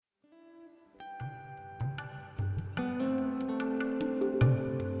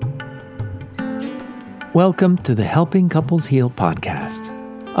Welcome to the Helping Couples Heal podcast,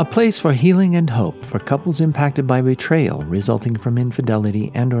 a place for healing and hope for couples impacted by betrayal resulting from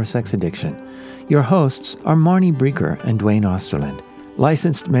infidelity and/or sex addiction. Your hosts are Marnie Breeker and Dwayne Osterland,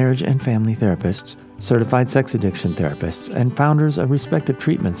 licensed marriage and family therapists, certified sex addiction therapists, and founders of respective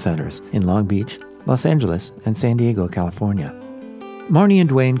treatment centers in Long Beach, Los Angeles, and San Diego, California. Marnie and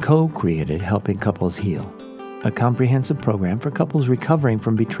Dwayne co-created Helping Couples Heal, a comprehensive program for couples recovering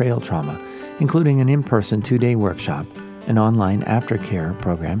from betrayal trauma, including an in-person 2-day workshop, an online aftercare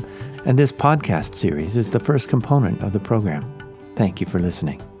program, and this podcast series is the first component of the program. Thank you for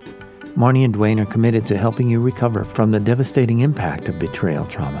listening. Marnie and Dwayne are committed to helping you recover from the devastating impact of betrayal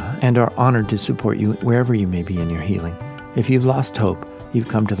trauma and are honored to support you wherever you may be in your healing. If you've lost hope, you've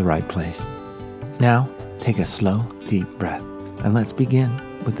come to the right place. Now, take a slow, deep breath, and let's begin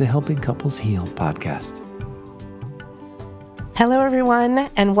with the Helping Couples Heal podcast. Hello, everyone,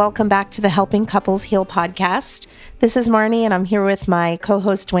 and welcome back to the Helping Couples Heal podcast. This is Marnie, and I'm here with my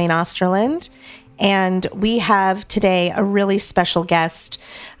co-host, Dwayne Osterland. And we have today a really special guest,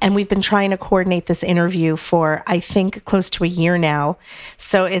 and we've been trying to coordinate this interview for, I think, close to a year now.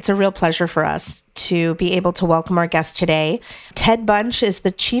 So it's a real pleasure for us to be able to welcome our guest today. Ted Bunch is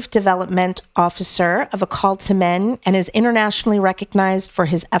the Chief Development Officer of A Call to Men and is internationally recognized for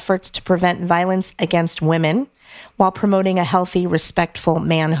his efforts to prevent violence against women while promoting a healthy, respectful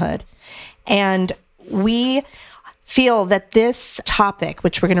manhood. And we feel that this topic,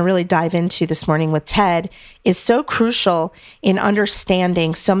 which we're going to really dive into this morning with Ted, is so crucial in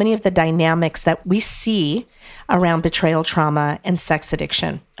understanding so many of the dynamics that we see around betrayal trauma and sex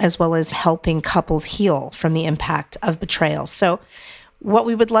addiction, as well as helping couples heal from the impact of betrayal. So what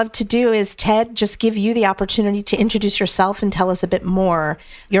we would love to do is, Ted, just give you the opportunity to introduce yourself and tell us a bit more.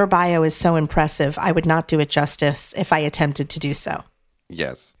 Your bio is so impressive. I would not do it justice if I attempted to do so.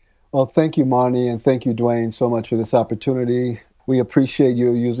 Yes. Well, thank you, Marnie, and thank you, Dwayne, so much for this opportunity. We appreciate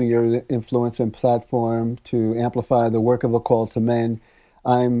you using your influence and platform to amplify the work of A Call to Men.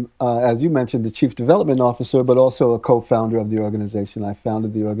 I'm, as you mentioned, the Chief Development Officer, but also a co-founder of the organization. I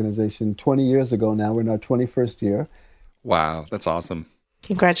founded the organization 20 years ago now. We're in our 21st year. Wow, that's awesome.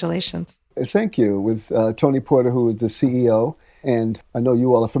 Congratulations. Thank you. With Tony Porter, who is the CEO. And I know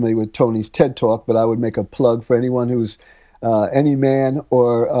you all are familiar with Tony's TED Talk, but I would make a plug for anyone who's any man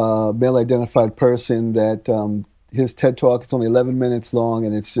or male-identified person that his TED Talk is only 11 minutes long,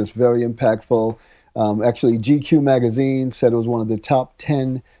 and it's just very impactful. Actually, GQ magazine said it was one of the top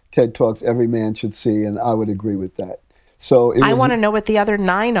 10 TED Talks every man should see, and I would agree with that. So I want to know what the other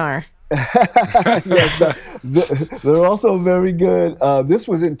 9 are. Yes, they're also very good. This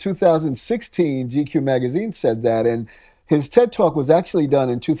was in 2016, GQ magazine said that, and his TED Talk was actually done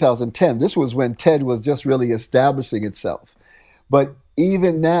in 2010. This was when TED was just really establishing itself. But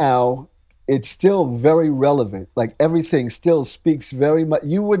even now, it's still very relevant. Like, everything still speaks very much.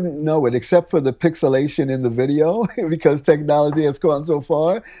 You wouldn't know it except for the pixelation in the video because technology has gone so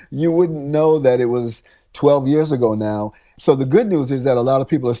far. You wouldn't know that it was 12 years ago now. So the good news is that a lot of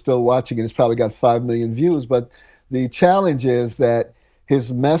people are still watching it. It's probably got 5 million views. But the challenge is that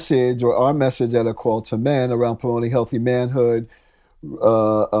his message, or our message at A Call to Men, around promoting healthy manhood,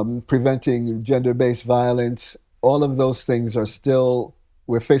 preventing gender-based violence, all of those things are still,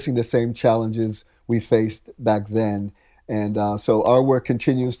 we're facing the same challenges we faced back then. And so our work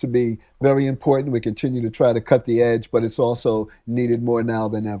continues to be very important. We continue to try to cut the edge, but it's also needed more now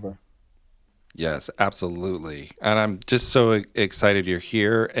than ever. Yes, absolutely. And I'm just so excited you're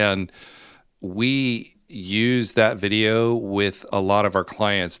here. And we use that video with a lot of our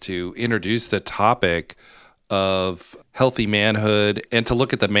clients to introduce the topic of healthy manhood and to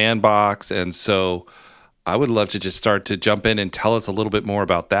look at the man box. And so I would love to just start to jump in and tell us a little bit more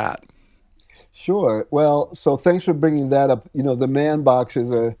about that. Sure. Well, so thanks for bringing that up. You know, the man box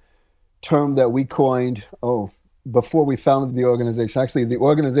is a term that we coined, before we founded the organization. Actually, the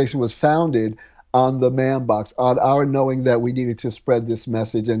organization was founded on the man box, on our knowing that we needed to spread this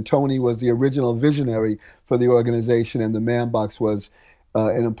message. And Tony was the original visionary for the organization, and the man box was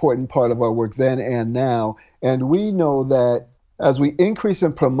an important part of our work then and now. And we know that as we increase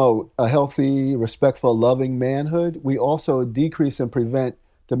and promote a healthy, respectful, loving manhood, we also decrease and prevent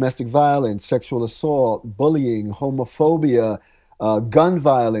domestic violence, sexual assault, bullying, homophobia, gun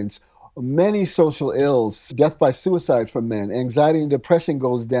violence, many social ills, death by suicide for men, anxiety and depression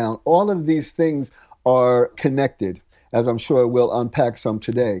goes down. All of these things are connected, as I'm sure we'll unpack some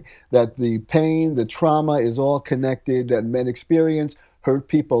today, that the pain, the trauma is all connected, that men experience. Hurt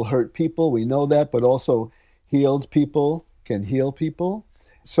people, we know that, but also healed people can heal people.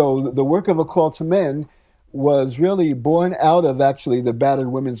 So the work of A Call to Men was really born out of actually the battered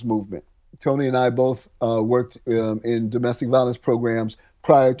women's movement. Tony and I both worked in domestic violence programs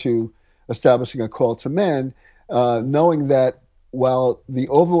prior to establishing A Call to Men, knowing that while the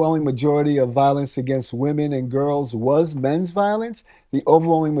overwhelming majority of violence against women and girls was men's violence, the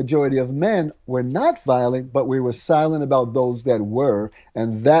overwhelming majority of men were not violent, but we were silent about those that were.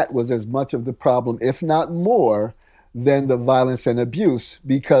 And that was as much of the problem, if not more, than the violence and abuse,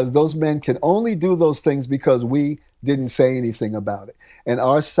 because those men can only do those things because we didn't say anything about it. And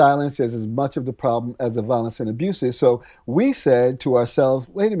our silence is as much of the problem as the violence and abuse is. So we said to ourselves,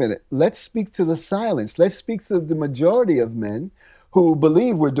 wait a minute, let's speak to the silence. Let's speak to the majority of men who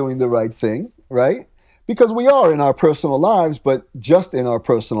believe we're doing the right thing, right? Because we are in our personal lives, but just in our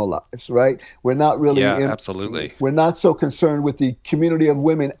personal lives, right? We're not really, absolutely. We're not so concerned with the community of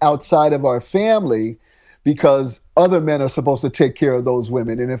women outside of our family, because other men are supposed to take care of those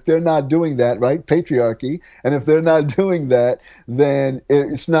women. And if they're not doing that, right, patriarchy, and if they're not doing that, then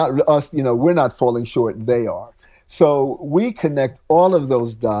it's not us, we're not falling short, they are. So we connect all of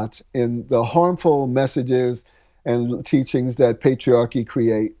those dots in the harmful messages and teachings that patriarchy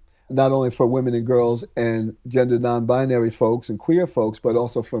create, not only for women and girls and gender non-binary folks and queer folks, but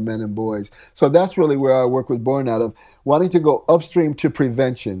also for men and boys. So that's really where our work was born out of, wanting to go upstream to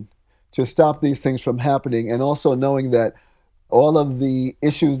prevention, to stop these things from happening, and also knowing that all of the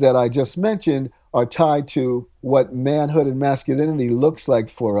issues that I just mentioned are tied to what manhood and masculinity looks like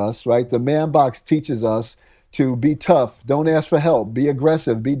for us, right? The man box teaches us to be tough, don't ask for help, be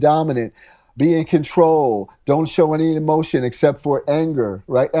aggressive, be dominant, be in control, don't show any emotion except for anger,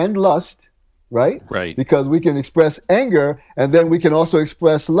 right? And lust, right? Right. Because we can express anger, and then we can also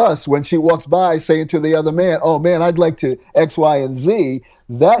express lust when she walks by saying to the other man, oh man, I'd like to X, Y, and Z.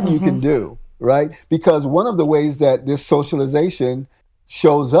 That you can do, right? Because one of the ways that this socialization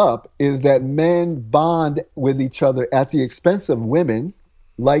shows up is that men bond with each other at the expense of women,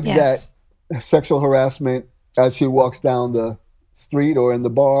 like that sexual harassment as she walks down the street or in the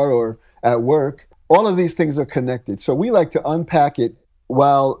bar or at work. All of these things are connected. So we like to unpack it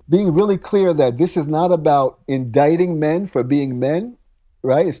while being really clear that this is not about indicting men for being men,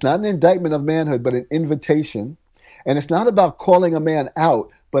 right? It's not an indictment of manhood, but an invitation. And it's not about calling a man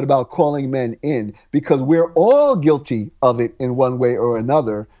out, but about calling men in, because we're all guilty of it in one way or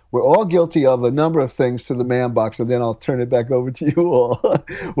another. We're all guilty of a number of things to the man box, and then I'll turn it back over to you all.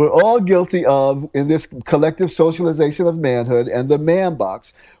 We're all guilty of, in this collective socialization of manhood and the man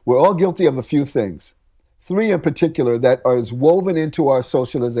box, we're all guilty of a few things. 3 in particular that are woven into our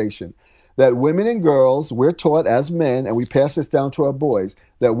socialization. That women and girls, we're taught as men, and we pass this down to our boys,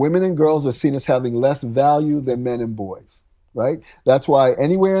 that women and girls are seen as having less value than men and boys, right? That's why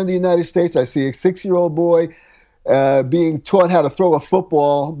anywhere in the United States, I see a 6-year-old boy being taught how to throw a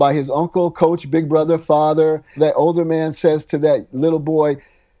football by his uncle, coach, big brother, father. That older man says to that little boy,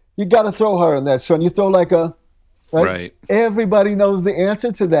 you got to throw her in that, son. You throw like a, right? Everybody knows the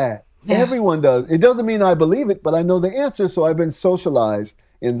answer to that. Yeah. Everyone does. It doesn't mean I believe it, but I know the answer, so I've been socialized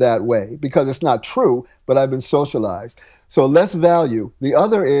in that way, because it's not true, but I've been socialized. So less value. The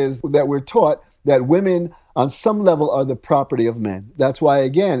other is that we're taught that women on some level are the property of men. That's why,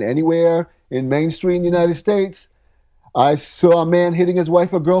 again, anywhere in mainstream United States, I saw a man hitting his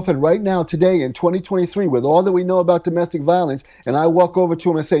wife or girlfriend right now, today in 2023, with all that we know about domestic violence, and I walk over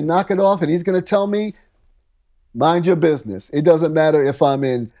to him and say, knock it off, and he's going to tell me, mind your business. It doesn't matter if I'm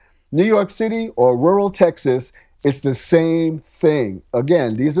in New York City or rural Texas, it's the same thing.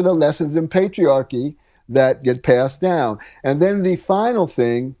 Again, these are the lessons in patriarchy that get passed down. And then the final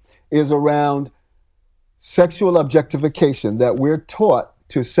thing is around sexual objectification, that we're taught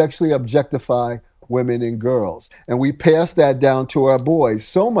to sexually objectify women and girls. And we pass that down to our boys,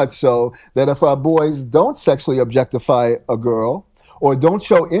 so much so that if our boys don't sexually objectify a girl or don't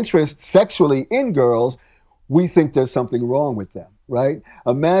show interest sexually in girls, we think there's something wrong with them. Right?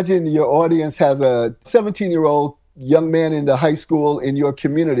 Imagine your audience has a 17-year-old young man in the high school in your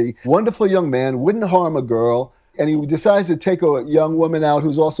community, wonderful young man, wouldn't harm a girl, and he decides to take a young woman out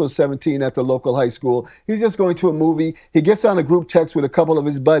who's also 17 at the local high school. He's just going to a movie. He gets on a group text with a couple of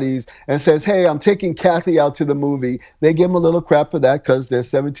his buddies and says, hey, I'm taking Kathy out to the movie. They give him a little crap for that because they're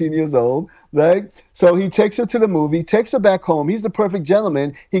 17 years old, right? So he takes her to the movie, takes her back home. He's the perfect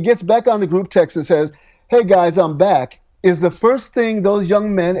gentleman. He gets back on the group text and says, hey, guys, I'm back. Is the first thing those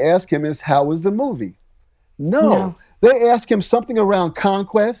young men ask him is, how was the movie? No. They ask him something around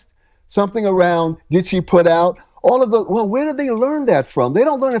conquest, something around, did she put out? All of the, well, where did they learn that from? They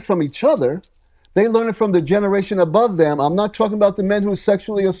don't learn it from each other. They learn it from the generation above them. I'm not talking about the men who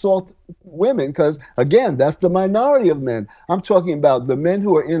sexually assault women, because, again, that's the minority of men. I'm talking about the men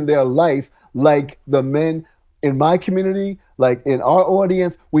who are in their life like the men in my community, like in our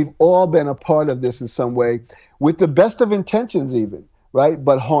audience, we've all been a part of this in some way, with the best of intentions even, right?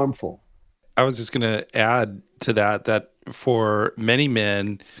 But harmful. I was just going to add to that for many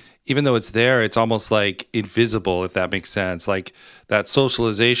men, even though it's there, it's almost like invisible, if that makes sense. Like that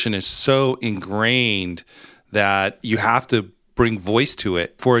socialization is so ingrained that you have to bring voice to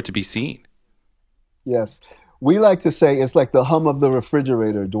it for it to be seen. Yes. We like to say it's like the hum of the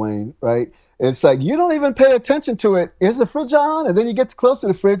refrigerator, Dwayne, right? It's like you don't even pay attention to it. Is the fridge on? And then you get close to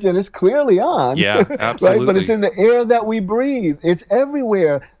the fridge and it's clearly on. Yeah, absolutely. Right? But it's in the air that we breathe. It's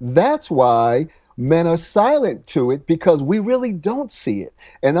everywhere. That's why men are silent to it, because we really don't see it.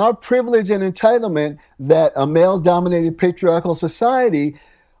 And our privilege and entitlement that a male-dominated patriarchal society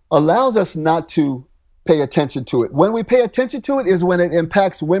allows us not to pay attention to it. When we pay attention to it is when it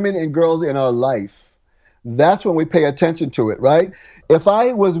impacts women and girls in our life. That's when we pay attention to it, right? If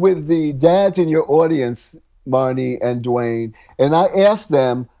I was with the dads in your audience, Marnie and Dwayne, and I asked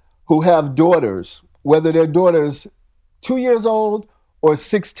them who have daughters, whether their daughters 2 years old or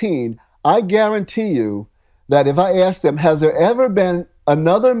 16, I guarantee you that if I asked them, has there ever been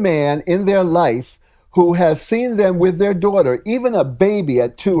another man in their life who has seen them with their daughter, even a baby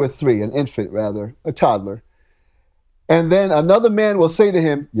at 2 or 3, an infant rather, a toddler, and then another man will say to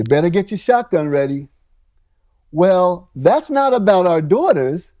him, you better get your shotgun ready. Well, that's not about our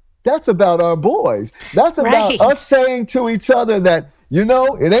daughters. That's about our boys. That's about us saying to each other that, you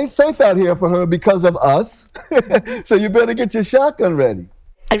know, it ain't safe out here for her because of us. So you better get your shotgun ready.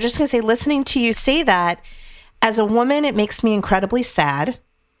 I'm just going to say, listening to you say that, as a woman, it makes me incredibly sad,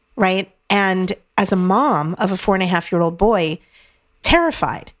 right? And as a mom of a 4.5-year-old boy,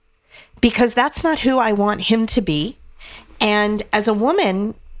 terrified, because that's not who I want him to be. And as a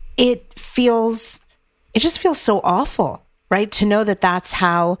woman, it just feels so awful, right? To know that that's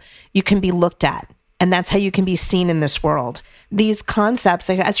how you can be looked at and that's how you can be seen in this world. These concepts,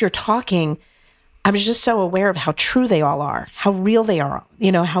 as you're talking, I'm just so aware of how true they all are, how real they are,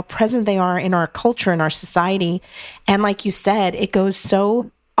 you know, how present they are in our culture, in our society. And like you said, it goes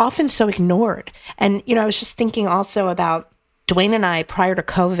so often so ignored. And, you know, I was just thinking also about Dwayne and I, prior to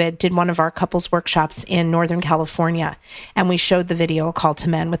COVID, did one of our couples workshops in Northern California, and we showed the video A Call to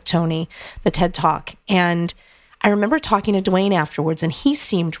Men with Tony, the TED Talk. And I remember talking to Dwayne afterwards, and he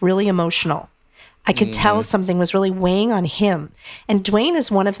seemed really emotional. I could tell something was really weighing on him. And Dwayne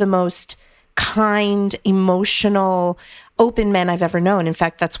is one of the most kind, emotional, open men I've ever known. In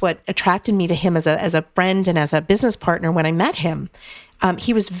fact, that's what attracted me to him as a friend and as a business partner when I met him.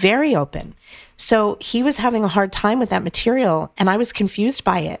 He was very open. So he was having a hard time with that material, and I was confused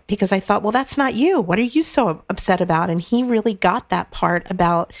by it because I thought, well, that's not you. What are you so upset about? And he really got that part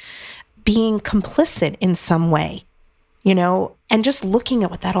about being complicit in some way, you know, and just looking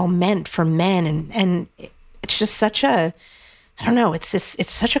at what that all meant for men. And it's just such a, I don't know, it's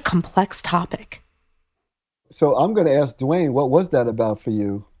such a complex topic. So I'm going to ask Dwayne, what was that about for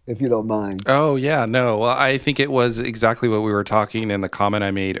you, if you don't mind? Oh, yeah, no. Well, I think it was exactly what we were talking in the comment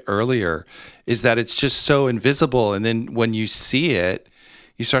I made earlier, is that it's just so invisible. And then when you see it,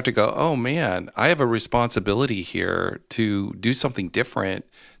 you start to go, oh, man, I have a responsibility here to do something different,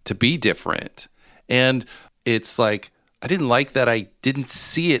 to be different. And it's like, I didn't like that I didn't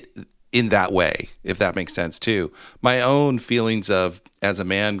see it in that way, if that makes sense too. My own feelings of, as a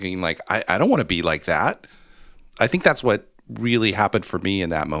man, being like, I don't want to be like that. I think that's what really happened for me in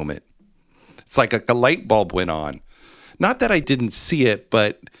that moment. It's like a light bulb went on. Not that I didn't see it,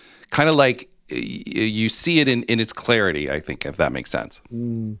 but kind of like you see it in its clarity, I think, if that makes sense.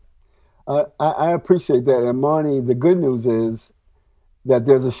 I appreciate that. And Marnie, the good news is that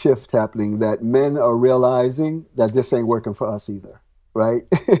there's a shift happening, that men are realizing that this ain't working for us either, right?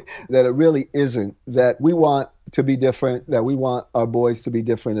 That it really isn't, that we want to be different, that we want our boys to be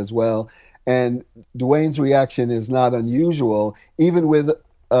different as well. And Dwayne's reaction is not unusual, even with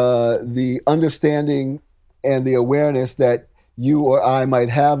the understanding and the awareness that you or I might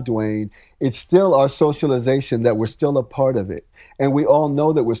have, Dwayne. It's still our socialization that we're still a part of it. And we all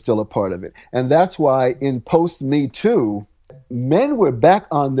know that we're still a part of it. And that's why in post-Me Too, men were back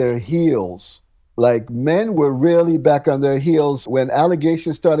on their heels. Like, men were really back on their heels when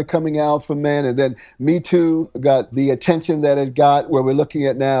allegations started coming out from men, and then Me Too got the attention that it got, where we're looking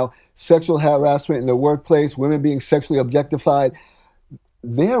at now sexual harassment in the workplace, women being sexually objectified.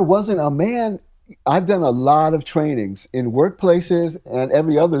 There wasn't a man. I've done a lot of trainings in workplaces and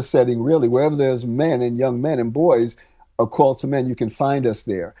every other setting, really, wherever there's men and young men and boys, A Call to Men, you can find us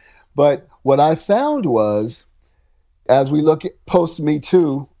there. But what I found was, as we look at post-Me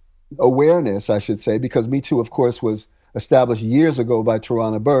Too awareness, I should say, because Me Too, of course, was established years ago by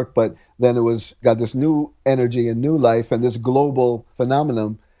Tarana Burke, but then it got this new energy and new life and this global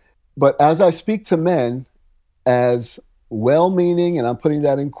phenomenon. But as I speak to men as well-meaning, and I'm putting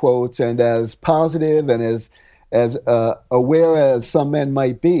that in quotes, and as positive and as aware as some men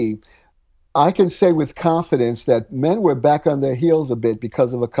might be, I can say with confidence that men were back on their heels a bit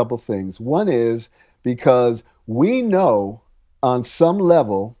because of a couple things. One is because we know on some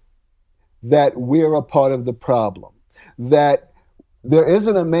level that we're a part of the problem, that there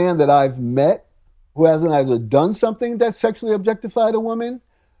isn't a man that I've met who hasn't either done something that sexually objectified a woman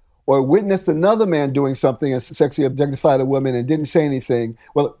or witnessed another man doing something and sexually objectified a woman and didn't say anything.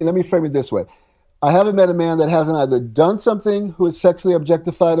 Well, let me frame it this way. I haven't met a man that hasn't either done something who has sexually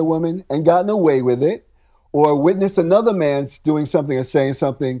objectified a woman and gotten away with it, or witnessed another man doing something or saying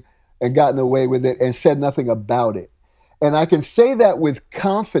something and gotten away with it and said nothing about it. And I can say that with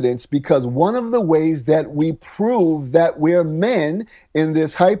confidence because one of the ways that we prove that we're men in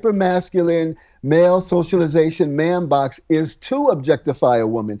this hyper-masculine male socialization man box is to objectify a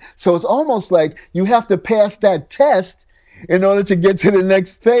woman. So it's almost like you have to pass that test in order to get to the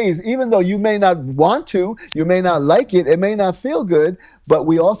next phase, even though you may not want to, you may not like it, it may not feel good, but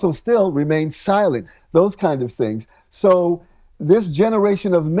we also still remain silent, those kind of things. So this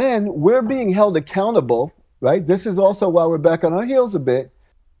generation of men, we're being held accountable, right? This is also why we're back on our heels a bit.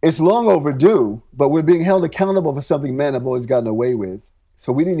 It's long overdue, but we're being held accountable for something men have always gotten away with.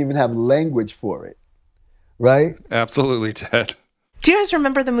 So we didn't even have language for it, right? Absolutely, Ted. Do you guys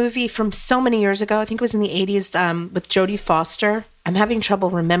remember the movie from so many years ago? I think it was in the 80s with Jodie Foster. I'm having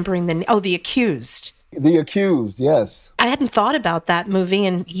trouble remembering The Accused. The Accused, yes. I hadn't thought about that movie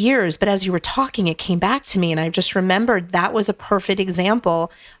in years, but as you were talking, it came back to me. And I just remembered that was a perfect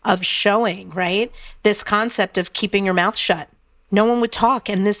example of showing, right? This concept of keeping your mouth shut. No one would talk.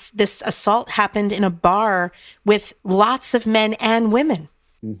 And this assault happened in a bar with lots of men and women.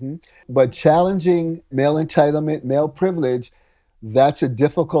 Mm-hmm. But challenging male entitlement, male privilege, that's a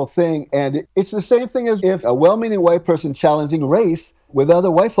difficult thing. And it's the same thing as if a well-meaning white person challenging race with other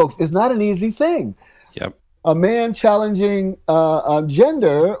white folks is not an easy thing. Yep. A man challenging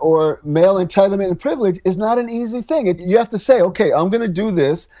gender or male entitlement and privilege is not an easy thing. You have to say, okay, I'm going to do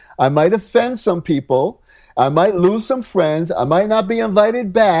this. I might offend some people. I might lose some friends. I might not be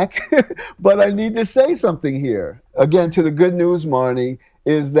invited back, but I need to say something here. Again, to the good news, Marnie,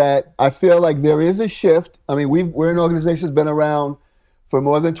 is that I feel like there is a shift. I mean, we're an organization that's been around for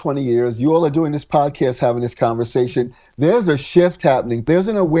more than 20 years. You all are doing this podcast, having this conversation. There's a shift happening. There's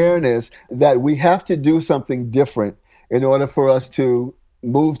an awareness that we have to do something different in order for us to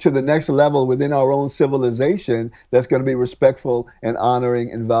move to the next level within our own civilization that's going to be respectful and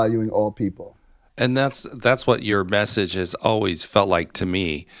honoring and valuing all people. And that's what your message has always felt like to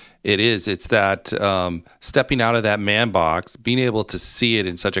me. It's that stepping out of that man box, being able to see it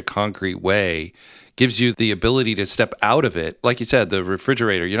in such a concrete way gives you the ability to step out of it. Like you said, the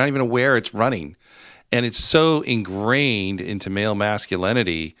refrigerator, you're not even aware it's running. And it's so ingrained into male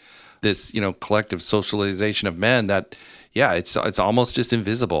masculinity, this, collective socialization of men that, it's almost just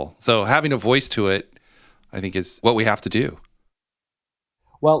invisible. So having a voice to it, I think is what we have to do.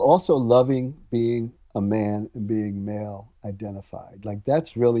 While also loving being a man and being male identified. Like,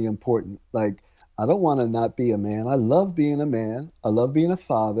 that's really important. Like, I don't want to not be a man. I love being a man. I love being a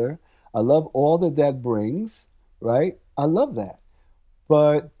father. I love all that brings, right? I love that.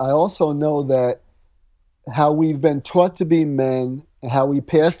 But I also know that how we've been taught to be men and how we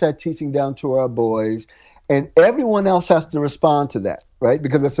pass that teaching down to our boys, and everyone else has to respond to that, right?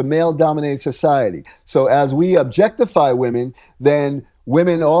 Because it's a male-dominated society. So as we objectify women, then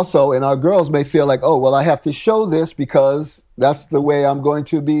women also and our girls may feel like, oh, well, I have to show this because that's the way I'm going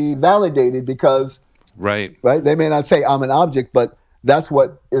to be validated because, right? They may not say I'm an object, but that's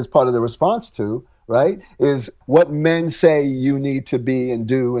what is part of the response to, right? Is what men say you need to be and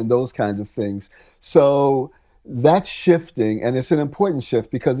do and those kinds of things. So that's shifting, and it's an important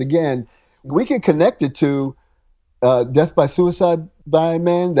shift because, again, we can connect it to death by suicide by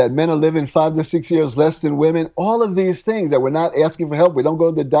men, that men are living 5 to 6 years less than women, all of these things that we're not asking for help. We don't go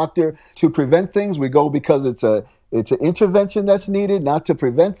to the doctor to prevent things. We go because it's an intervention that's needed, not to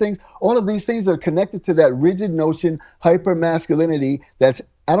prevent things. All of these things are connected to that rigid notion, hyper-masculinity, that's,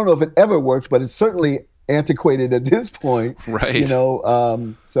 I don't know if it ever works, but it's certainly antiquated at this point. Right.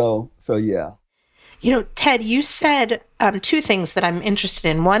 So yeah. Ted, you said two things that I'm interested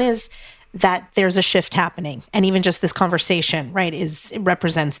in. One is that there's a shift happening, and even just this conversation, right, it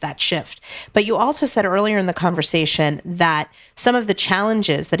represents that shift. But you also said earlier in the conversation that some of the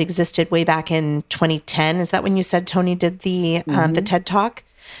challenges that existed way back in 2010, is that when you said Tony did the TED Talk?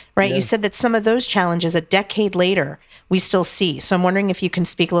 right? Yes. You said that some of those challenges a decade later, we still see. So I'm wondering if you can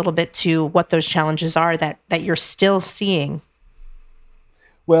speak a little bit to what those challenges are that you're still seeing.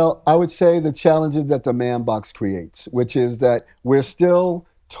 Well, I would say the challenges that the man box creates, which is that we're still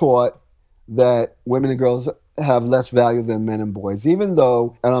taught that women and girls have less value than men and boys, even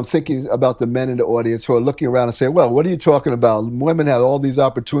though, and I'm thinking about the men in the audience who are looking around and saying, well, what are you talking about? Women have all these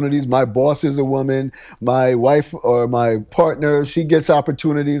opportunities. My boss is a woman. My wife or my partner, she gets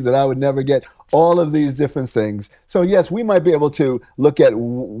opportunities that I would never get. All of these different things. So yes, we might be able to look at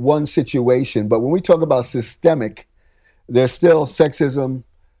one situation, but when we talk about systemic, there's still sexism,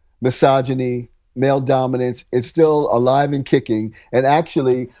 misogyny, male dominance. It's still alive and kicking. And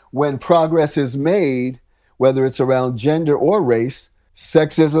actually, when progress is made, whether it's around gender or race,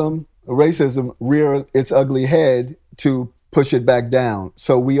 sexism, racism rear its ugly head to push it back down.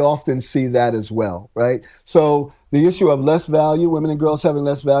 So we often see that as well, right? So the issue of less value, women and girls having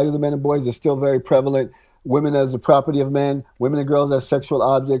less value than men and boys, is still very prevalent. Women as the property of men, women and girls as sexual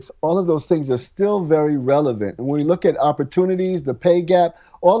objects, all of those things are still very relevant. And when we look at opportunities, the pay gap,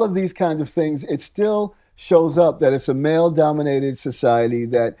 all of these kinds of things, it still shows up that it's a male-dominated society,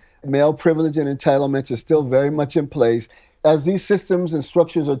 that male privilege and entitlements are still very much in place. As these systems and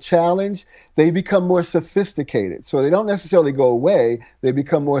structures are challenged, they become more sophisticated. So they don't necessarily go away, they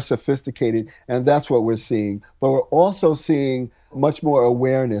become more sophisticated, and that's what we're seeing. But we're also seeing much more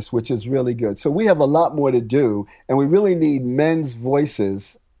awareness, which is really good. So we have a lot more to do, and we really need men's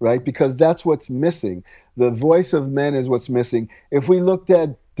voices, right? Because that's what's missing. The voice of men is what's missing. If we looked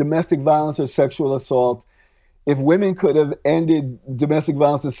at domestic violence or sexual assault, if women could have ended domestic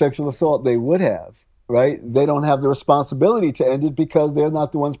violence and sexual assault, they would have, right? They don't have the responsibility to end it because they're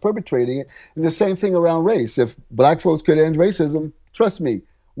not the ones perpetrating it. And the same thing around race. If black folks could end racism, trust me,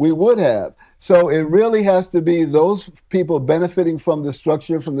 we would have. So it really has to be those people benefiting from the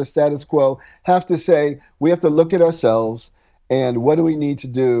structure, from the status quo, have to say, we have to look at ourselves and what do we need to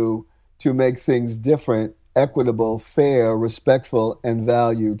do to make things different, equitable, fair, respectful, and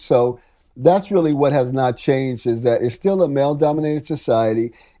valued. So that's really what has not changed, is that it's still a male-dominated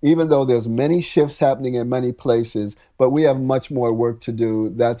society, even though there's many shifts happening in many places, but we have much more work to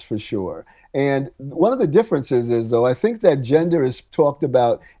do, that's for sure. And one of the differences is, though, I think that gender is talked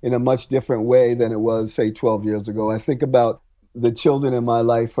about in a much different way than it was, say, 12 years ago. I think about the children in my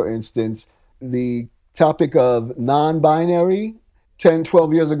life, for instance, the topic of non-binary. 10,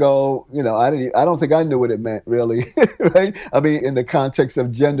 12 years ago, I don't think I knew what it meant, really, right? I mean, in the context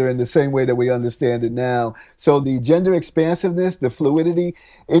of gender in the same way that we understand it now. So the gender expansiveness, the fluidity,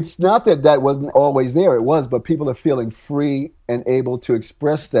 it's not that wasn't always there. It was, but people are feeling free and able to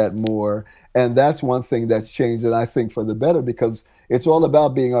express that more. And that's one thing that's changed, and I think for the better, because it's all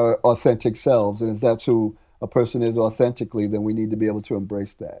about being our authentic selves. And if that's who a person is authentically, then we need to be able to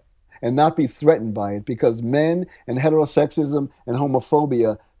embrace that and not be threatened by it, because men and heterosexism and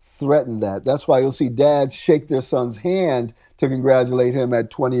homophobia threaten that. That's why you'll see dads shake their son's hand to congratulate him at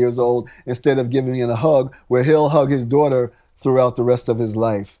 20 years old instead of giving him a hug, where he'll hug his daughter throughout the rest of his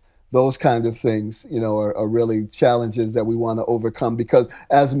life. Those kind of things, are really challenges that we want to overcome, because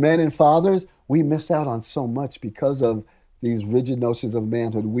as men and fathers, we miss out on so much because of these rigid notions of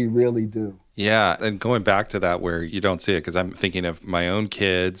manhood. We really do. Yeah. And going back to that where you don't see it, because I'm thinking of my own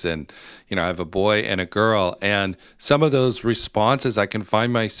kids and, I have a boy and a girl, and some of those responses I can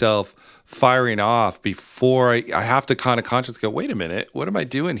find myself firing off before I have to kind of consciously go, wait a minute, what am I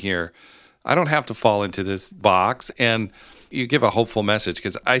doing here? I don't have to fall into this box. And you give a hopeful message,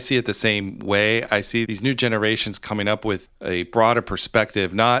 because I see it the same way. I see these new generations coming up with a broader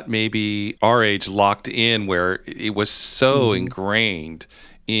perspective, not maybe our age locked in where it was so ingrained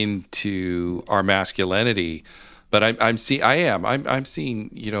into our masculinity. But I'm seeing,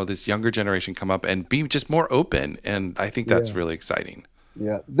 this younger generation come up and be just more open. And I think that's really exciting.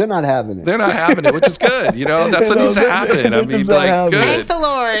 Yeah, they're not having it. They're not having it, which is good. That's what needs to happen. I mean, good. Thank the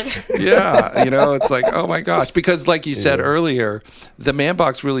Lord. Yeah, it's like, oh my gosh. Because like you said earlier, the man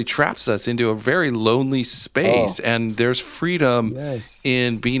box really traps us into a very lonely space. And there's freedom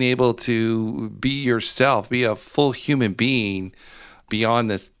in being able to be yourself, be a full human being beyond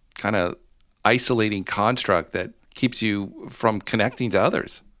this kind of isolating construct that keeps you from connecting to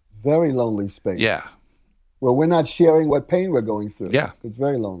others. Very lonely space. Yeah. Well, we're not sharing what pain we're going through. Yeah. It's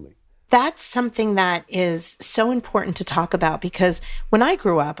very lonely. That's something that is so important to talk about, because when I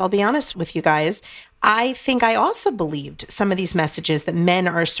grew up, I'll be honest with you guys, I think I also believed some of these messages that men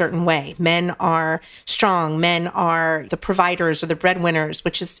are a certain way. Men are strong. Men are the providers or the breadwinners,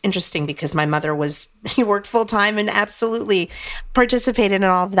 which is interesting because my mother he worked full time and absolutely participated in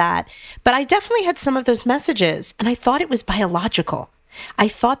all of that. But I definitely had some of those messages, and I thought it was biological. I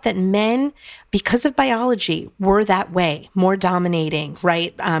thought that men, because of biology, were that way, more dominating,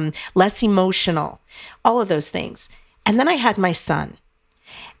 right? Less emotional, all of those things. And then I had my son.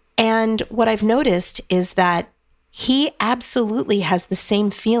 And what I've noticed is that he absolutely has the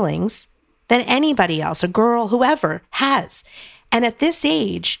same feelings that anybody else, a girl, whoever, has. And at this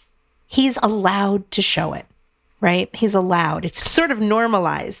age, he's allowed to show it, right? He's allowed. It's sort of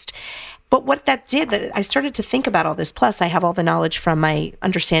normalized. But what that did, I started to think about all this. Plus, I have all the knowledge from my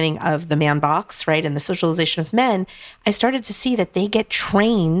understanding of the man box, right? And the socialization of men. I started to see that they get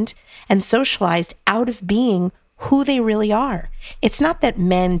trained and socialized out of being who they really are. It's not that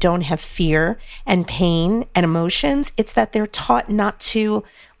men don't have fear and pain and emotions. It's that they're taught not to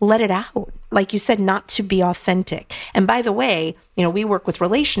let it out. Like you said, not to be authentic. And by the way, we work with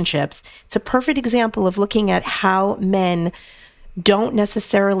relationships. It's a perfect example of looking at how men don't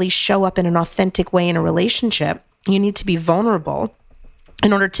necessarily show up in an authentic way in a relationship. You need to be vulnerable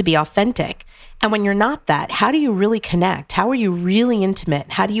in order to be authentic. And when you're not that, how do you really connect? How are you really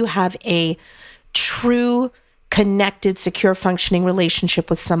intimate? How do you have a true, connected, secure, functioning relationship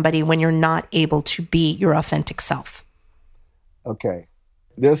with somebody when you're not able to be your authentic self? Okay.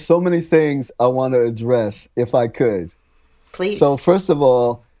 There's so many things I want to address, if I could. Please. So first of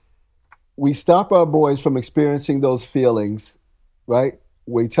all, we stop our boys from experiencing those feelings, right?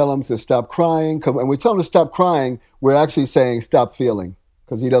 We tell them to stop crying. And we tell them to stop crying, we're actually saying stop feeling,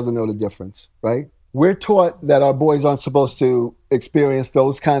 because he doesn't know the difference, right? We're taught that our boys aren't supposed to experience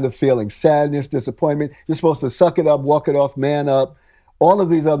those kind of feelings, sadness, disappointment. You're supposed to suck it up, walk it off, man up, all of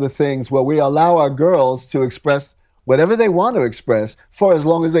these other things where we allow our girls to express whatever they want to express for as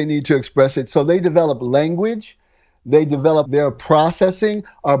long as they need to express it. So they develop language, they develop their processing.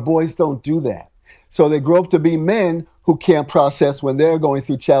 Our boys don't do that. So they grow up to be men who can't process when they're going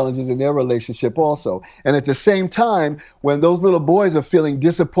through challenges in their relationship also. And at the same time, when those little boys are feeling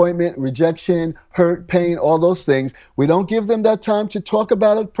disappointment, rejection, hurt, pain, all those things, we don't give them that time to talk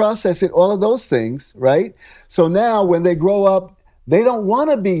about it, process it, all of those things, right? So now when they grow up, they don't want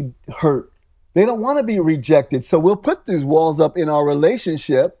to be hurt. They don't want to be rejected. So we'll put these walls up in our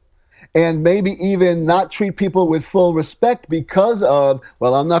relationship and maybe even not treat people with full respect because of,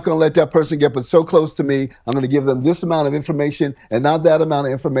 well, I'm not going to let that person get but so close to me. I'm going to give them this amount of information and not that amount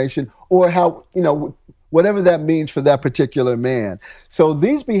of information, or how, whatever that means for that particular man. So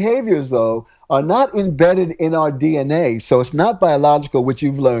these behaviors, though, are not embedded in our DNA. So it's not biological, which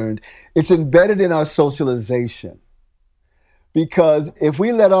you've learned. It's embedded in our socialization. Because if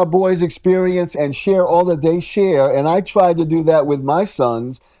we let our boys experience and share all that they share, and I tried to do that with my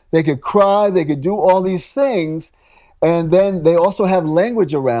sons, they could cry, they could do all these things, and then they also have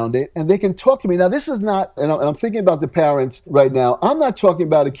language around it, and they can talk to me. Now, this is not, and I'm thinking about the parents right now, I'm not talking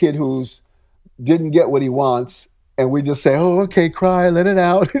about a kid who's didn't get what he wants, and we just say, oh, okay, cry, let it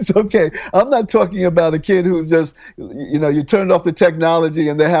out. It's okay. I'm not talking about a kid who's just, you turned off the technology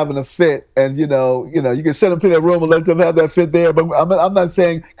and they're having a fit, and, you can send them to their room and let them have that fit there. But I'm not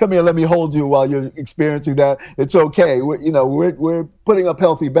saying, come here, let me hold you while you're experiencing that. It's okay. We're putting up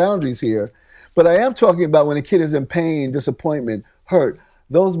healthy boundaries here. But I am talking about when a kid is in pain, disappointment, hurt,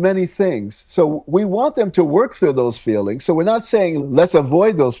 those many things. So we want them to work through those feelings. So we're not saying let's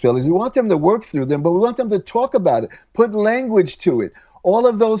avoid those feelings. We want them to work through them, but we want them to talk about it, put language to it, all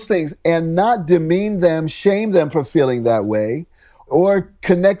of those things, and not demean them, shame them for feeling that way, or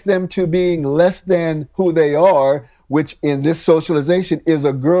connect them to being less than who they are, which in this socialization is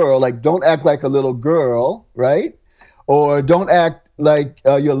a girl. Like, don't act like a little girl, right? Or don't act like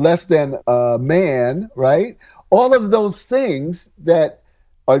you're less than a man, right? All of those things that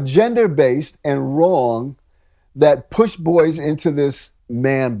are gender-based and wrong that push boys into this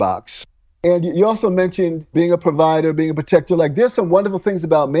man box. And you also mentioned being a provider, being a protector. Like, there's some wonderful things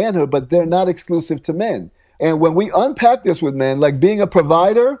about manhood, but they're not exclusive to men. And when we unpack this with men, like being a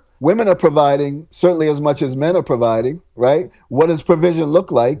provider, women are providing certainly as much as men are providing, right? What does provision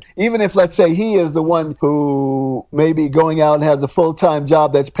look like? Even if, let's say, he is the one who may be going out and has a full-time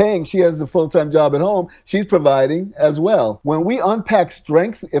job that's paying, she has a full-time job at home, she's providing as well. When we unpack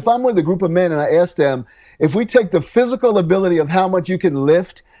strengths, if I'm with a group of men and I ask them, if we take the physical ability of how much you can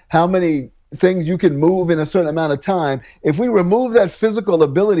lift, how many things you can move in a certain amount of time, if we remove that physical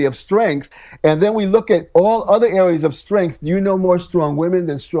ability of strength, and then we look at all other areas of strength, you know more strong women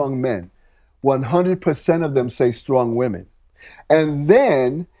than strong men. 100% of them say strong women. And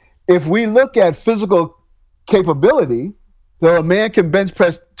then if we look at physical capability, though a man can bench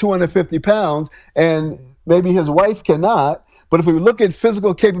press 250 pounds and maybe his wife cannot, But if we look at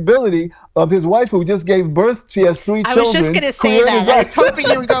physical capability of his wife, who just gave birth, she has 3 children. I was just going to say that. I was hoping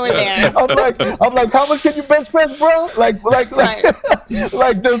you were going there. I'm like, how much can you bench press, bro? Like, like,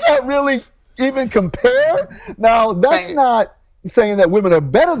 does that really even compare? Now, that's not saying that women are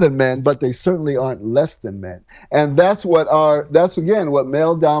better than men, but they certainly aren't less than men. And that's again what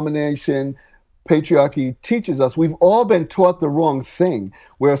male domination, patriarchy teaches us. We've all been taught the wrong thing.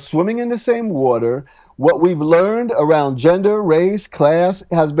 We're swimming in the same water. What we've learned around gender, race, class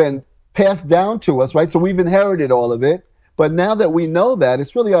has been passed down to us, right? So we've inherited all of it. But now that we know that,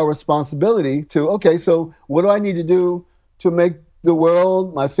 it's really our responsibility to, okay, so what do I need to do to make the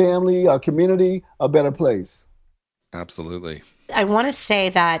world, my family, our community a better place? Absolutely. I want to say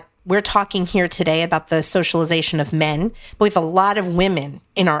that we're talking here today about the socialization of men, but we have a lot of women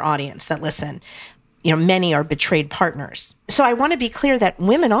in our audience that listen. You know, many are betrayed partners. So I want to be clear that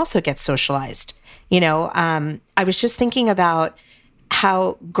women also get socialized. You know, I was just thinking about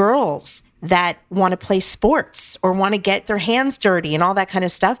how girls that want to play sports or want to get their hands dirty and all that kind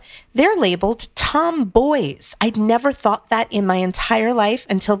of stuff, they're labeled tomboys. I'd never thought that in my entire life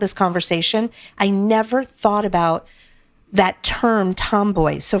until this conversation. I never thought about that term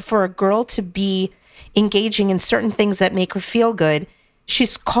tomboy. So for a girl to be engaging in certain things that make her feel good,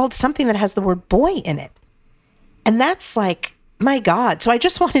 she's called something that has the word boy in it. And that's like, my God. So I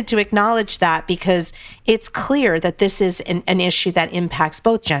just wanted to acknowledge that because it's clear that this is an issue that impacts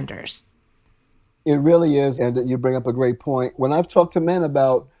both genders. It really is. And you bring up a great point. When I've talked to men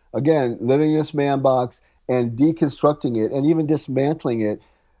about, again, living in this man box and deconstructing it and even dismantling it,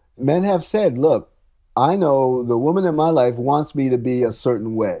 men have said, look, I know the woman in my life wants me to be a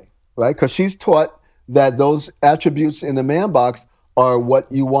certain way, right? Because she's taught that those attributes in the man box are what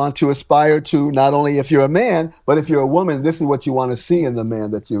you want to aspire to, not only if you're a man, but if you're a woman, this is what you want to see in the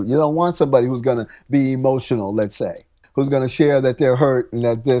man that you don't want somebody who's going to be emotional, let's say, who's going to share that they're hurt and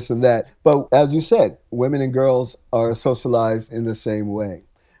that this and that. But as you said, women and girls are socialized in the same way.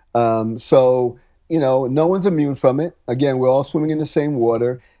 So, you know, no one's immune from it. Again, we're all swimming in the same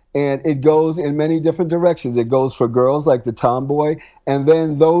water. And it goes in many different directions. It goes for girls like the tomboy, and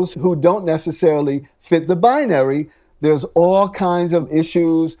then those who don't necessarily fit the binary, there's all kinds of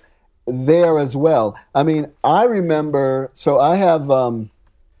issues there as well. I mean, I remember, so I have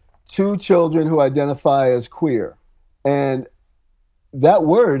 2 children who identify as queer. And that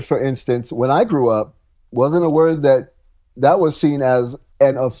word, for instance, when I grew up, wasn't a word that was seen as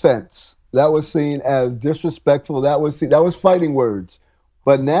an offense. That was seen as disrespectful. That was fighting words.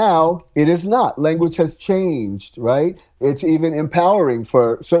 But now it is not. Language has changed, right? It's even empowering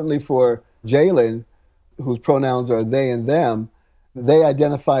certainly for Jalen, whose pronouns are they and them. They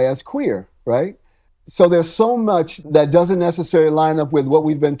identify as queer, right? So there's so much that doesn't necessarily line up with what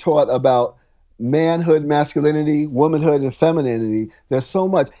we've been taught about manhood, masculinity, womanhood, and femininity. There's so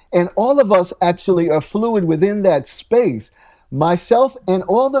much. And all of us actually are fluid within that space. Myself and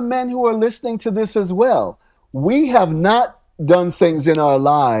all the men who are listening to this as well. We have not done things in our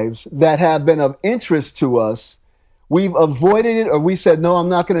lives that have been of interest to us. We've avoided it, or we said, no, I'm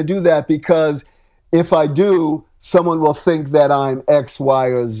not going to do that because if I do, someone will think that I'm X, Y,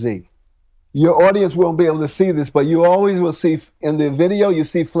 or Z. Your audience won't be able to see this, but you always will see in the video, you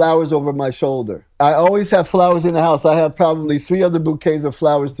see flowers over my shoulder. I always have flowers in the house. I have probably 3 other bouquets of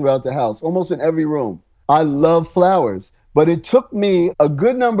flowers throughout the house, almost in every room. I love flowers, but it took me a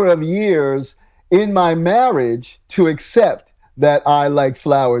good number of years in my marriage to accept that I like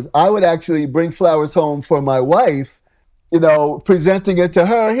flowers. I would actually bring flowers home for my wife, you know, presenting it to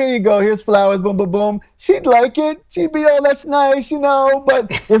her. Here you go, here's flowers, boom, boom, boom. She'd like it. She'd be, oh, that's nice, you know. But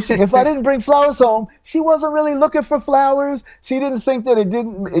if I didn't bring flowers home, she wasn't really looking for flowers. She didn't think that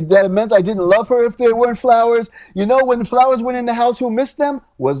it meant I didn't love her if there weren't flowers. You know, when flowers went in the house, who missed them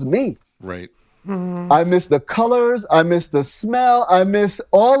was me. Right. Mm-hmm. I miss the colors. I miss the smell. I miss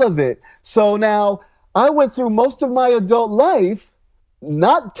all of it. So now I went through most of my adult life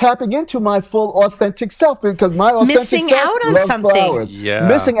not tapping into my full authentic self because my authentic missing self out on loves something. Flowers. Yeah.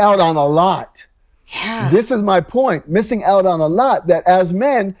 Missing out on a lot. Yeah. This is my point. Missing out on a lot that as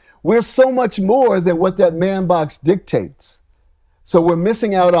men, we're so much more than what that man box dictates. So we're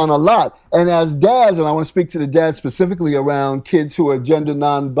missing out on a lot. And as dads, and I want to speak to the dads specifically around kids who are gender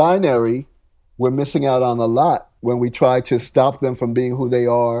non-binary, we're missing out on a lot when we try to stop them from being who they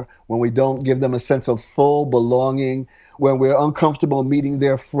are, when we don't give them a sense of full belonging, when we're uncomfortable meeting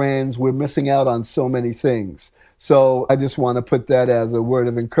their friends, we're missing out on so many things. So I just want to put that as a word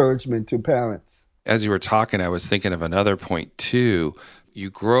of encouragement to parents. As you were talking, I was thinking of another point too. You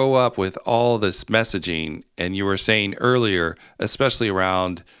grow up with all this messaging, and you were saying earlier, especially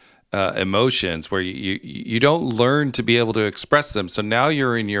around emotions where you don't learn to be able to express them. So now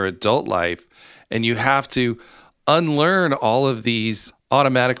you're in your adult life and you have to unlearn all of these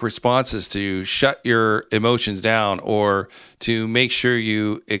automatic responses to shut your emotions down or to make sure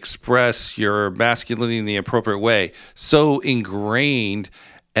you express your masculinity in the appropriate way. So ingrained.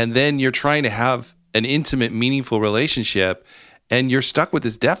 And then you're trying to have an intimate, meaningful relationship and you're stuck with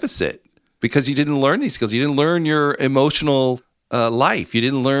this deficit because you didn't learn these skills. You didn't learn your emotional life. You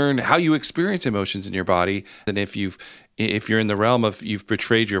didn't learn how you experience emotions in your body. And if you're in the realm of you've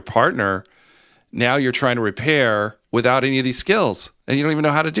betrayed your partner, now you're trying to repair without any of these skills, and you don't even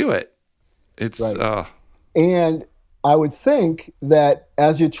know how to do it. It's right. And I would think that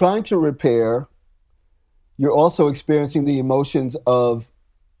as you're trying to repair, you're also experiencing the emotions of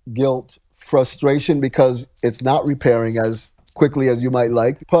guilt, frustration, because it's not repairing as quickly as you might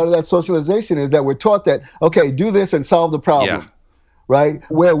like. Part of that socialization is that we're taught that, okay, do this and solve the problem, right?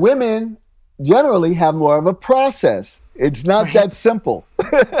 Where women generally have more of a process. It's not that simple,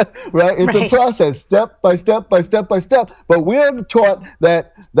 right? It's a process, step by step by step by step. But we're taught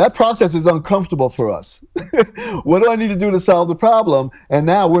that process is uncomfortable for us. What do I need to do to solve the problem? And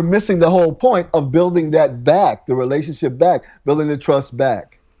now we're missing the whole point of building that back, the relationship back, building the trust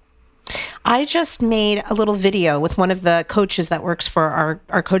back. I just made a little video with one of the coaches that works for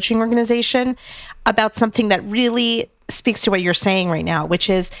our coaching organization about something that really speaks to what you're saying right now, which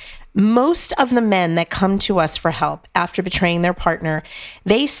is most of the men that come to us for help after betraying their partner,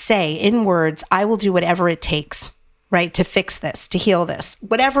 they say in words, I will do whatever it takes, right, to fix this, to heal this,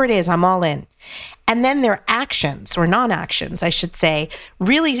 whatever it is, I'm all in. And then their actions, or non-actions, I should say,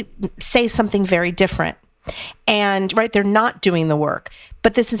 really say something very different. And right, they're not doing the work.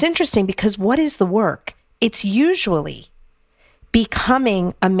 But this is interesting because what is the work? It's usually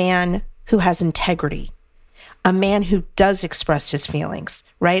becoming a man who has integrity, a man who does express his feelings,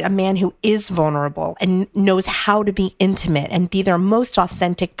 right? A man who is vulnerable and knows how to be intimate and be their most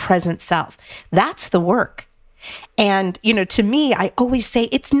authentic present self. That's the work. And, to me, I always say,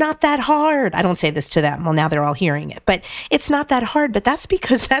 it's not that hard. I don't say this to them. Well, now they're all hearing it, but it's not that hard. But that's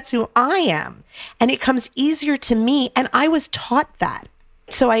because that's who I am. And it comes easier to me. And I was taught that.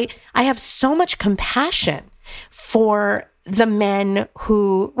 So I have so much compassion for the men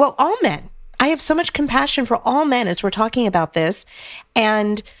who, well, all men. I have so much compassion for all men as we're talking about this.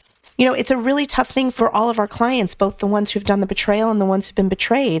 And, it's a really tough thing for all of our clients, both the ones who've done the betrayal and the ones who've been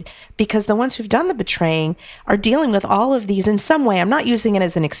betrayed, because the ones who've done the betraying are dealing with all of these in some way. I'm not using it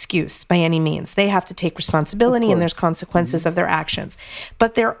as an excuse by any means. They have to take responsibility and there's consequences of their actions.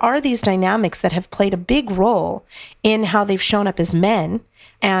 But there are these dynamics that have played a big role in how they've shown up as men.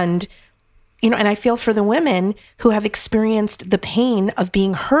 And, and I feel for the women who have experienced the pain of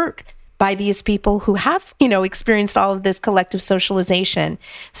being hurt by these people who have, experienced all of this collective socialization.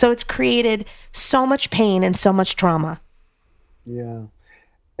 So it's created so much pain and so much trauma. Yeah.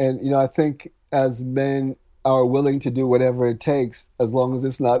 And, I think as men are willing to do whatever it takes, as long as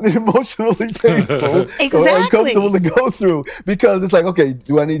it's not emotionally painful or uncomfortable to go through, because it's like, okay,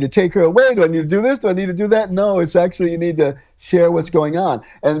 do I need to take her away? Do I need to do this? Do I need to do that? No, it's actually, you need to share what's going on.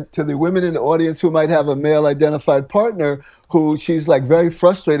 And to the women in the audience who might have a male identified partner who she's like very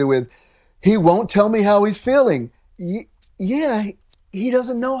frustrated with, he won't tell me how he's feeling. Yeah, he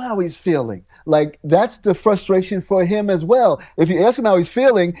doesn't know how he's feeling. Like, that's the frustration for him as well. If you ask him how he's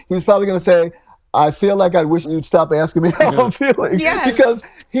feeling, he's probably going to say, I feel like I wish you'd stop asking me how I'm feeling. Yes. Because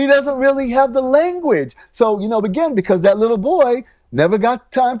he doesn't really have the language. So, again, because that little boy never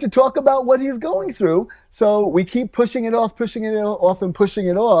got time to talk about what he's going through. So we keep pushing it off,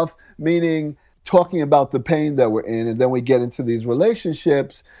 meaning talking about the pain that we're in. And then we get into these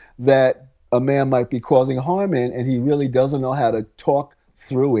relationships that a man might be causing harm in, and he really doesn't know how to talk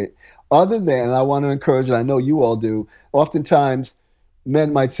through it. Other than, and I want to encourage, and I know you all do, oftentimes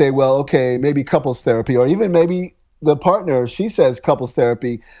men might say, well, okay, maybe couples therapy, or even maybe the partner, she says couples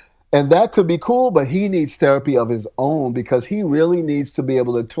therapy, and that could be cool, but he needs therapy of his own because he really needs to be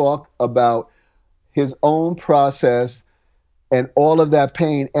able to talk about his own process and all of that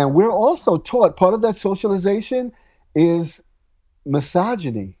pain. And we're also taught, part of that socialization is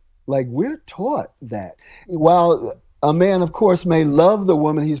misogyny. Like, we're taught that. While a man, of course, may love the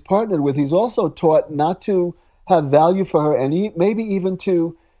woman he's partnered with, he's also taught not to have value for her and maybe even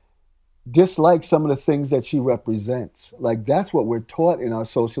to dislike some of the things that she represents. Like, that's what we're taught in our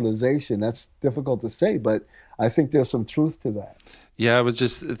socialization. That's difficult to say, but I think there's some truth to that. Yeah, I was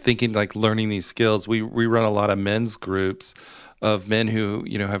just thinking, like, learning these skills. We run a lot of men's groups of men who,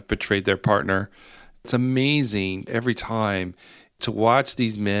 have betrayed their partner. It's amazing every time to watch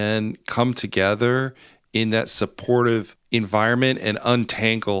these men come together in that supportive environment and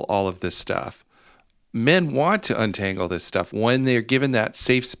untangle all of this stuff. Men want to untangle this stuff when they're given that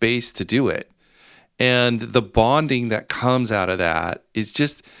safe space to do it. And the bonding that comes out of that is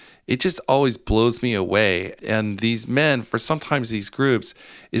just, it just always blows me away. And these men, for sometimes these groups,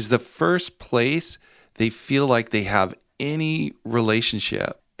 is the first place they feel like they have any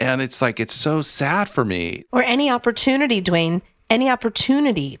relationship. And it's like, it's so sad for me. Or any opportunity, Dwayne, any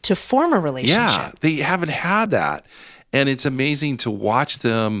opportunity to form a relationship. Yeah, they haven't had that. And it's amazing to watch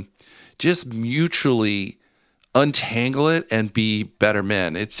them just mutually untangle it and be better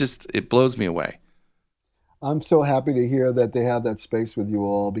men. It's just, it blows me away. I'm so happy to hear that they have that space with you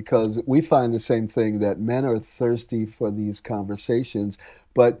all, because we find the same thing, that men are thirsty for these conversations,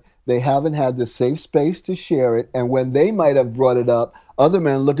 but they haven't had the safe space to share it. And when they might have brought it up, other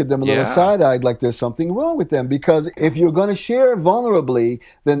men look at them a little side-eyed, like there's something wrong with them. Because if you're going to share vulnerably,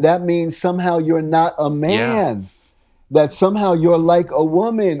 then that means somehow you're not a man. That somehow you're like a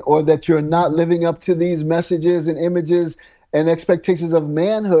woman, or that you're not living up to these messages and images and expectations of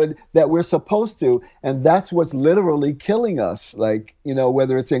manhood that we're supposed to. And that's what's literally killing us. Like, you know,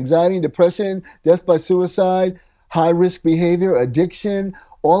 whether it's anxiety, depression, death by suicide, high risk behavior, addiction,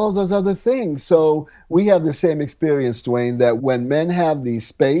 all of those other things. So we have the same experience, Dwayne, that when men have the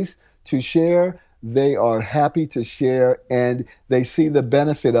space to share, they are happy to share, and they see the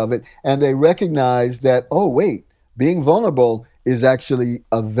benefit of it. And they recognize that, oh, wait, being vulnerable is actually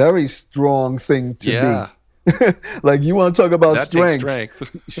a very strong thing to be. Like, you want to talk about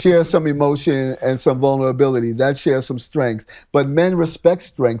strength. Share some emotion and some vulnerability. That shares some strength. But men respect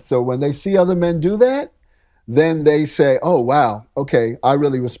strength. So when they see other men do that, then they say, oh, wow, okay, I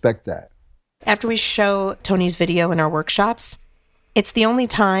really respect that. After we show Tony's video in our workshops, it's the only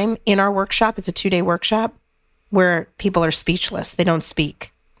time in our workshop, it's a 2-day workshop, where people are speechless. They don't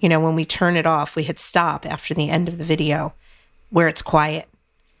speak. You know, when we turn it off, we hit stop after the end of the video, where it's quiet.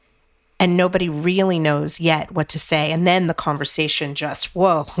 And nobody really knows yet what to say. And then the conversation just,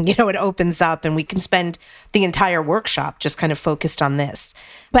 whoa, you know, it opens up, and we can spend the entire workshop just kind of focused on this.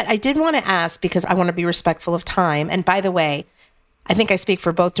 But I did want to ask, because I want to be respectful of time. And by the way, I think I speak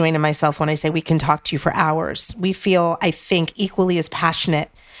for both Dwayne and myself when I say we can talk to you for hours. We feel, I think, equally as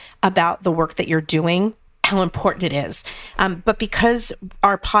passionate about the work that you're doing, how important it is. But because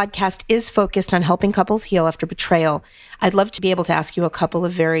our podcast is focused on helping couples heal after betrayal, I'd love to be able to ask you a couple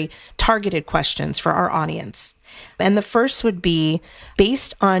of very targeted questions for our audience. And the first would be,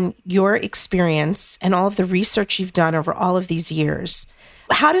 based on your experience and all of the research you've done over all of these years,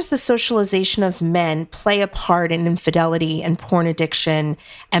 how does the socialization of men play a part in infidelity and porn addiction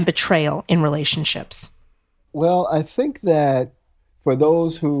and betrayal in relationships? Well, I think that for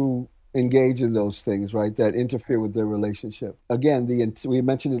those who engage in those things, right, that interfere with their relationship, again, we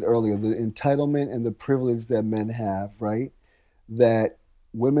mentioned it earlier, the entitlement and the privilege that men have, right, that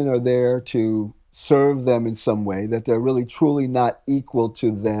women are there to serve them in some way, that they're really truly not equal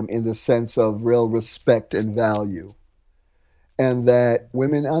to them in the sense of real respect and value. And that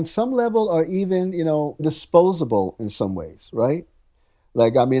women on some level are even, you know, disposable in some ways, right?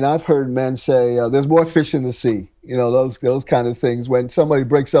 Like, I mean, I've heard men say, there's more fish in the sea, you know, those kind of things. When somebody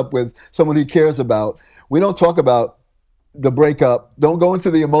breaks up with someone he cares about, we don't talk about the breakup. Don't go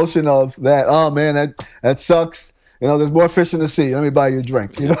into the emotion of that, oh man, that sucks. You know, there's more fish in the sea. Let me buy you a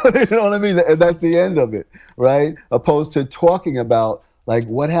drink. You know what I mean? And that's the end of it, right? Opposed to talking about, like,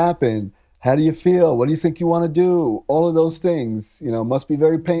 what happened? How do you feel? What do you think you want to do? All of those things, you know, must be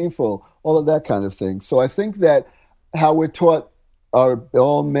very painful, all of that kind of thing. So I think that how we're taught our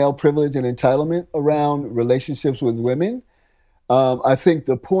all male privilege and entitlement around relationships with women, I think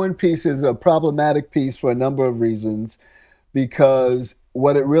the porn piece is a problematic piece for a number of reasons, because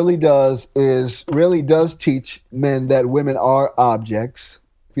what it really does teach men that women are objects,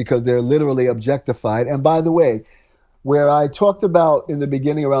 because they're literally objectified. And by the way, where I talked about in the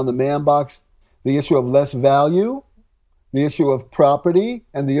beginning around the man box, the issue of less value, the issue of property,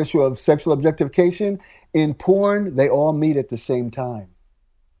 and the issue of sexual objectification, in porn, they all meet at the same time.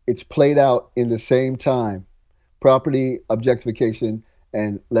 It's played out in the same time. Property, objectification,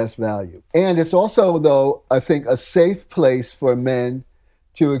 and less value. And it's also, though, I think, a safe place for men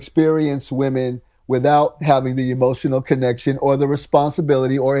to experience women without having the emotional connection or the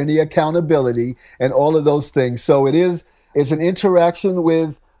responsibility or any accountability and all of those things. So it's an interaction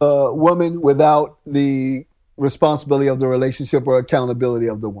with a woman without the responsibility of the relationship or accountability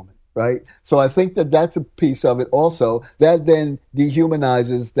of the woman, right? So I think that that's a piece of it also that then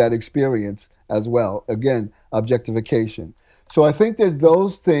dehumanizes that experience as well. Again, objectification. So I think that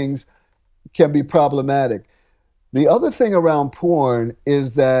those things can be problematic. The other thing around porn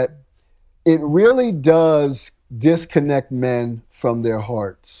is that it really does disconnect men from their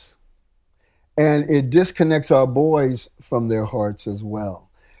hearts. And it disconnects our boys from their hearts as well.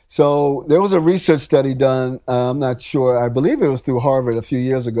 So there was a research study done, I'm not sure, I believe it was through Harvard a few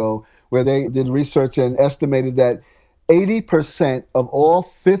years ago, where they did research and estimated that 80% of all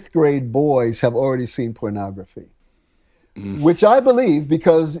fifth grade boys have already seen pornography, which I believe,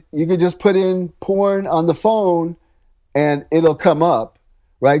 because you could just put in porn on the phone and it'll come up,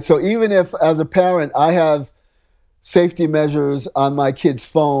 right? So even if as a parent, I have safety measures on my kid's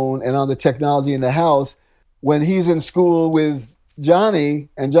phone and on the technology in the house, when he's in school with Johnny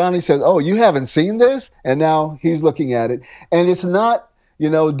and Johnny says, "Oh, you haven't seen this?" And now he's looking at it. And it's not,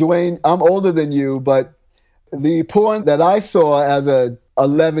 Dwayne, I'm older than you, but the porn that I saw as a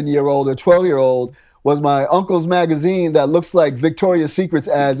 11-year-old or 12-year-old was my uncle's magazine that looks like Victoria's Secret's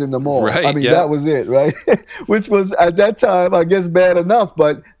ads in the mall. Right, I mean, yeah. That was it, right? Which was, at that time, I guess bad enough,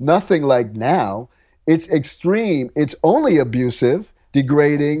 but nothing like now. It's extreme. It's only abusive,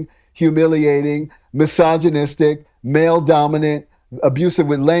 degrading, humiliating, misogynistic, male-dominant, abusive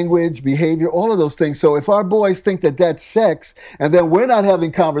with language, behavior, all of those things. So if our boys think that that's sex, and then we're not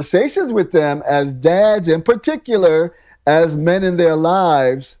having conversations with them as dads, in particular, as men in their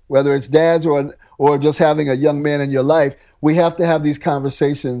lives, whether it's dads or just having a young man in your life, we have to have these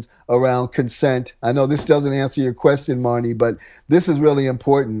conversations around consent. I know this doesn't answer your question, Marnie, but this is really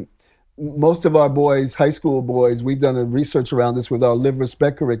important. Most of our boys, high school boys, we've done a research around this with our Live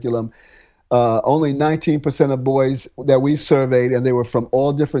Respect curriculum. Only 19% of boys that we surveyed, and they were from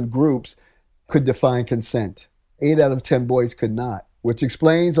all different groups, could define consent. 8 out of 10 boys could not, which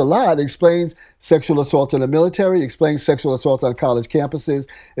explains a lot. It explains sexual assault in the military. It explains sexual assault on college campuses.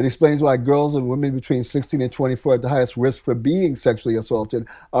 It explains why girls and women between 16 and 24 are at the highest risk for being sexually assaulted.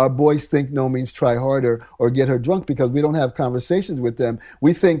 Our boys think no means try harder or get her drunk because we don't have conversations with them.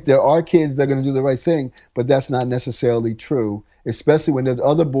 We think there are kids that are going to do the right thing, but that's not necessarily true, especially when there's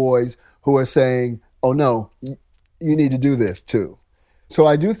other boys who are saying, "Oh no, you need to do this too." So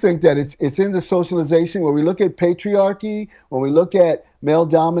I do think that it's in the socialization. When we look at patriarchy, when we look at male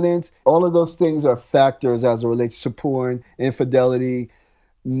dominance, all of those things are factors as it relates to porn, infidelity,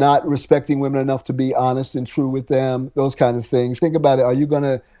 not respecting women enough to be honest and true with them, those kind of things. Think about it. Are you going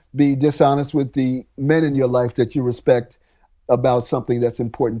to be dishonest with the men in your life that you respect about something that's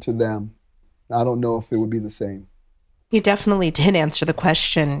important to them? I don't know if it would be the same. You definitely did answer the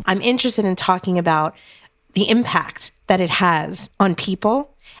question. I'm interested in talking about the impact that it has on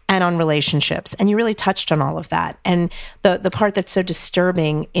people and on relationships. And you really touched on all of that. And the part that's so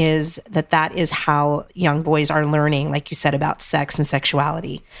disturbing is that is how young boys are learning, like you said, about sex and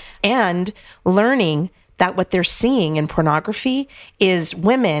sexuality, and learning that what they're seeing in pornography is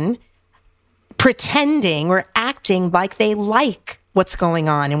women pretending or acting like they like what's going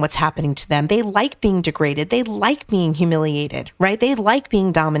on and what's happening to them. They like being degraded. They like being humiliated, right? They like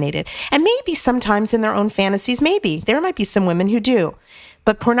being dominated. And maybe sometimes in their own fantasies, maybe there might be some women who do.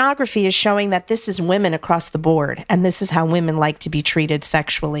 But pornography is showing that this is women across the board. And this is how women like to be treated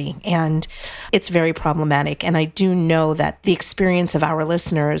sexually. And it's very problematic. And I do know that the experience of our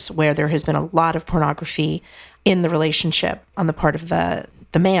listeners, where there has been a lot of pornography in the relationship on the part of the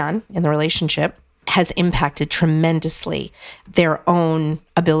man in the relationship, has impacted tremendously their own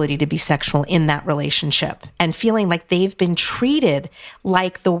ability to be sexual in that relationship, and feeling like they've been treated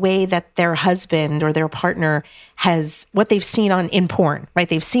like the way that their husband or their partner has, what they've seen in porn, right?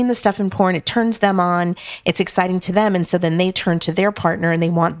 They've seen the stuff in porn, it turns them on, it's exciting to them. And so then they turn to their partner and they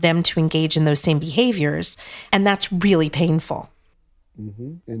want them to engage in those same behaviors. And that's really painful.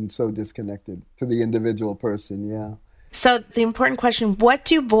 Mm-hmm. And so disconnected to the individual person, yeah. So the important question, what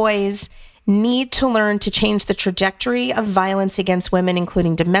do boys need to learn to change the trajectory of violence against women,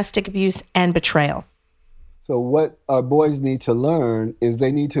 including domestic abuse and betrayal? So what our boys need to learn is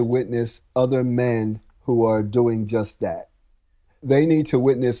they need to witness other men who are doing just that. They need to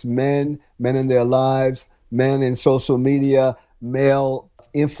witness men in their lives, men in social media, male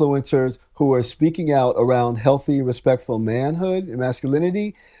influencers who are speaking out around healthy, respectful manhood and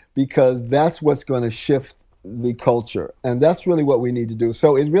masculinity, because that's what's going to shift the culture. And that's really what we need to do.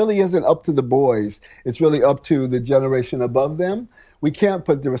 So it really isn't up to the boys. It's really up to the generation above them. We can't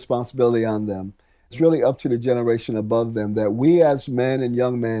put the responsibility on them. It's really up to the generation above them, that we as men and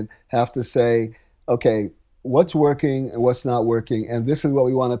young men have to say, okay, what's working and what's not working, and this is what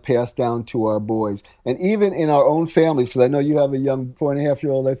we want to pass down to our boys. And even in our own families, so I know you have a young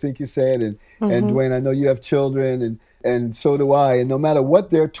 4.5-year-old, I think you said, and Dwayne, I know you have children, and so do I. And no matter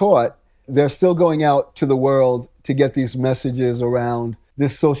what they're taught, they're still going out to the world to get these messages around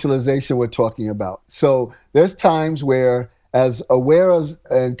this socialization we're talking about. So there's times where, as aware as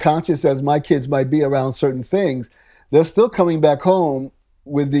and conscious as my kids might be around certain things, they're still coming back home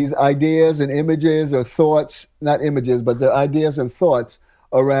with these ideas and images or thoughts, not images, but the ideas and thoughts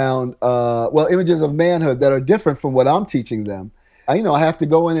around, images of manhood that are different from what I'm teaching them. I have to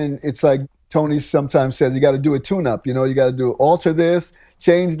go in and it's like Tony sometimes says, you got to do a tune-up. You got to alter this,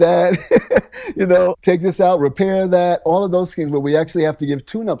 change that, take this out, repair that, all of those things where we actually have to give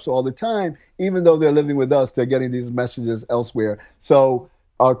tune-ups all the time. Even though they're living with us, they're getting these messages elsewhere. So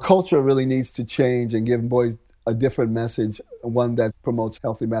our culture really needs to change and give boys a different message, one that promotes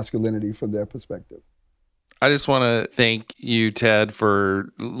healthy masculinity from their perspective. I just want to thank you, Ted, for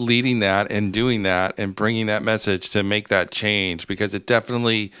leading that and doing that and bringing that message to make that change, because it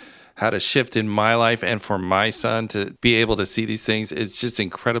definitely had a shift in my life, and for my son to be able to see these things, it's just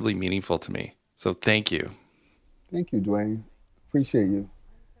incredibly meaningful to me. So thank you. Thank you, Dwayne. Appreciate you.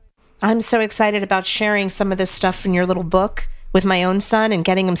 I'm so excited about sharing some of this stuff from your little book with my own son and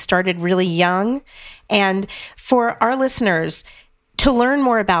getting him started really young. And for our listeners, to learn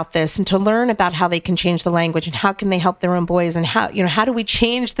more about this and to learn about how they can change the language and how can they help their own boys and how do we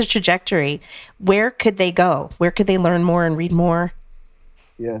change the trajectory? Where could they go? Where could they learn more and read more?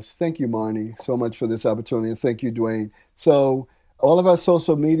 Yes. Thank you, Marnie, so much for this opportunity. And thank you, Dwayne. So all of our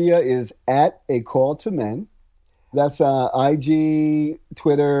social media is at A Call to Men. That's IG,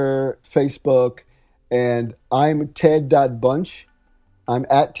 Twitter, Facebook, and I'm ted.bunch. I'm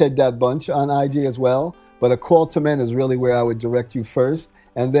at ted.bunch on IG as well. But A Call to Men is really where I would direct you first.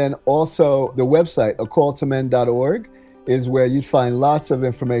 And then also the website, acalltomen.org, is where you'd find lots of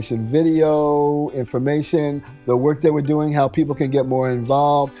information, video information, the work that we're doing, how people can get more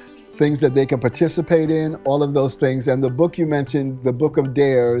involved, things that they can participate in, all of those things. And the book you mentioned, the Book of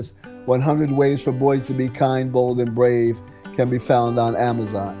Dares, 100 Ways for Boys to Be Kind, Bold, and Brave, can be found on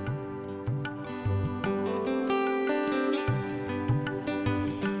Amazon.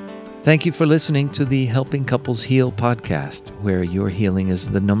 Thank you for listening to the Helping Couples Heal podcast, where your healing is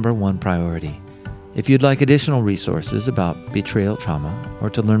the number one priority. If you'd like additional resources about betrayal trauma or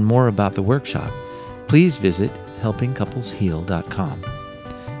to learn more about the workshop, please visit helpingcouplesheal.com.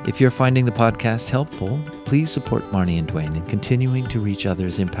 If you're finding the podcast helpful, please support Marnie and Dwayne in continuing to reach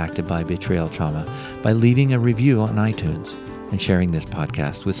others impacted by betrayal trauma by leaving a review on iTunes and sharing this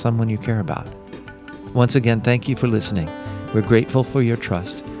podcast with someone you care about. Once again, thank you for listening. We're grateful for your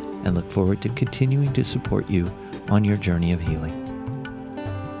trust and look forward to continuing to support you on your journey of healing.